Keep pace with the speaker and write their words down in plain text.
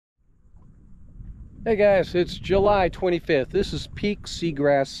Hey guys, it's July 25th. This is peak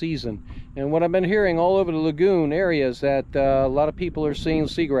seagrass season. And what I've been hearing all over the lagoon area is that a lot of people are seeing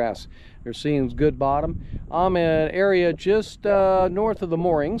seagrass. They're seeing good bottom. I'm in an area just north of the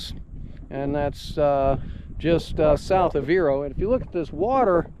moorings, and that's just south of Vero. And if you look at this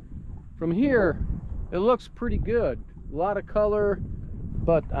water from here, it looks pretty good. A lot of color,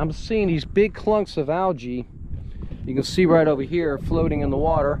 but I'm seeing these big clumps of algae. You can see right over here floating in the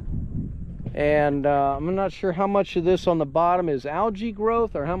water. And I'm not sure how much of this on the bottom is algae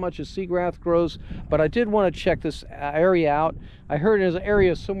growth or how much is seagrass growth, but I did want to check this area out. I heard there's an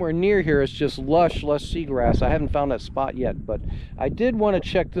area somewhere near here it's just lush seagrass. I haven't found that spot yet, but I did want to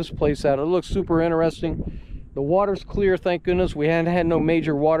check this place out. It looks super interesting. The water's clear, thank goodness. We hadn't had no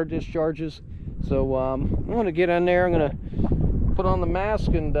major water discharges. So I'm going to get in there. I'm going to put on the mask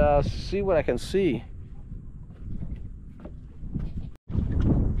and see what I can see.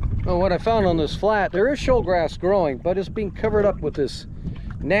 Well, what I found on this flat, there is shoal grass growing, but it's being covered up with this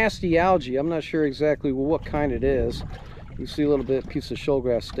nasty algae. I'm not sure exactly what kind it is. You see a little bit piece of shoal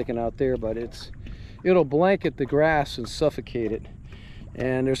grass sticking out there, but it'll blanket the grass and suffocate it.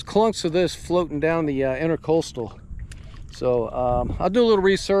 And there's clumps of this floating down the intercoastal. So I'll do a little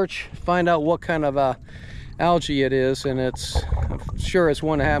research, find out what kind of algae it is, and I'm sure it's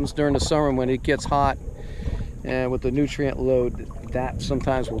one that happens during the summer when it gets hot, and with the nutrient load that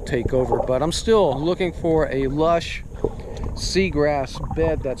sometimes will take over. But I'm still looking for a lush seagrass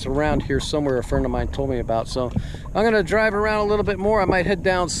bed that's around here somewhere. A friend of mine told me about. So I'm going to drive around a little bit more. I might head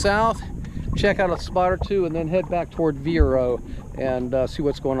down south, check out a spot or two, and then head back toward Vero and see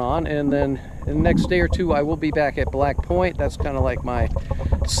what's going on. And then in the next day or two I will be back at Black Point. That's kind of like my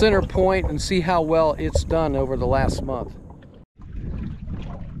center point, and see how well it's done over the last month.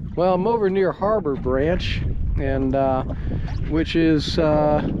 Well, I'm over near Harbor Branch, and which is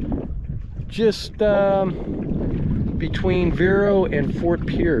just between Vero and Fort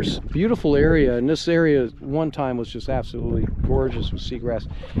Pierce. Beautiful area, and this area one time was just absolutely gorgeous with seagrass.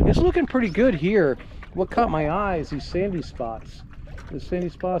 It's looking pretty good here. What caught my eye is these sandy spots. The sandy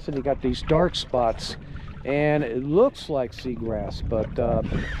spots, and you got these dark spots, and it looks like seagrass, but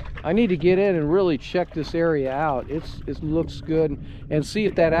I need to get in and really check this area out. It looks good, and see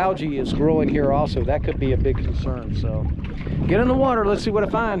if that algae is growing here also. That could be a big concern. So get in the water, let's see what I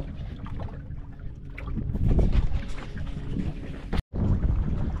find.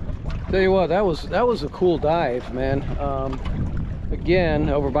 Tell you what, that was a cool dive, man. Again,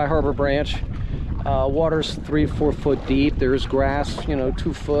 over by Harbor Branch. Water's 3 to 4 foot deep. There's grass, 2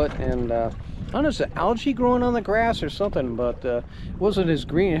 foot, and I don't know, is it algae growing on the grass or something, but it wasn't as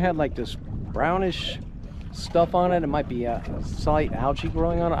green. It had like this brownish stuff on it. It might be a slight algae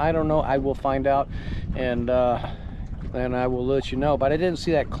growing on it. I don't know. I will find out, and then I will let you know. But I didn't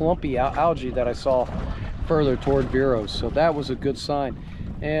see that clumpy algae that I saw further toward Vero, so that was a good sign.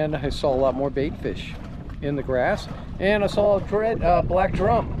 And I saw a lot more bait fish in the grass, and I saw a black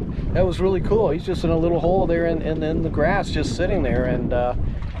drum. That was really cool. He's just in a little hole there in the grass, just sitting there, and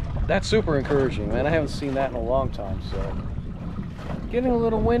that's super encouraging, man. I haven't seen that in a long time. So getting a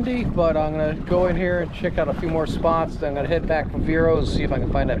little windy, but I'm gonna go in here and check out a few more spots. Then I'm gonna head back from Vero and see if I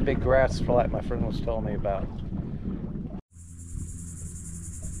can find that big grass flat my friend was telling me about.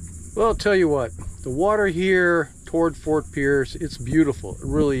 Well, I'll tell you what, the water here toward Fort Pierce, it's beautiful. It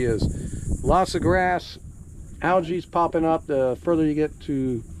really is. Lots of grass, algae's popping up. The further you get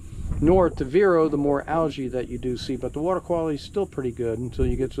to north to Vero, the more algae that you do see, but the water quality is still pretty good until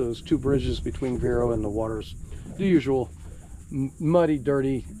you get to those 2 bridges between Vero, and the water's the usual muddy,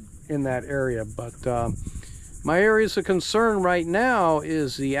 dirty in that area. But my areas of concern right now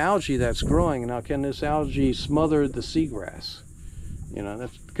is the algae that's growing. Now, can this algae smother the seagrass? That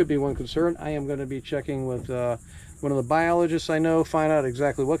could be one concern. I am going to be checking with one of the biologists I know, find out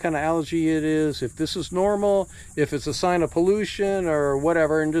exactly what kind of algae it is, if this is normal, if it's a sign of pollution or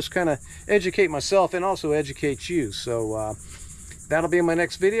whatever, and just kind of educate myself and also educate you. So that'll be in my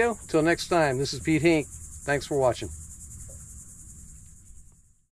next video. Till next time, this is Pete Hink. Thanks for watching.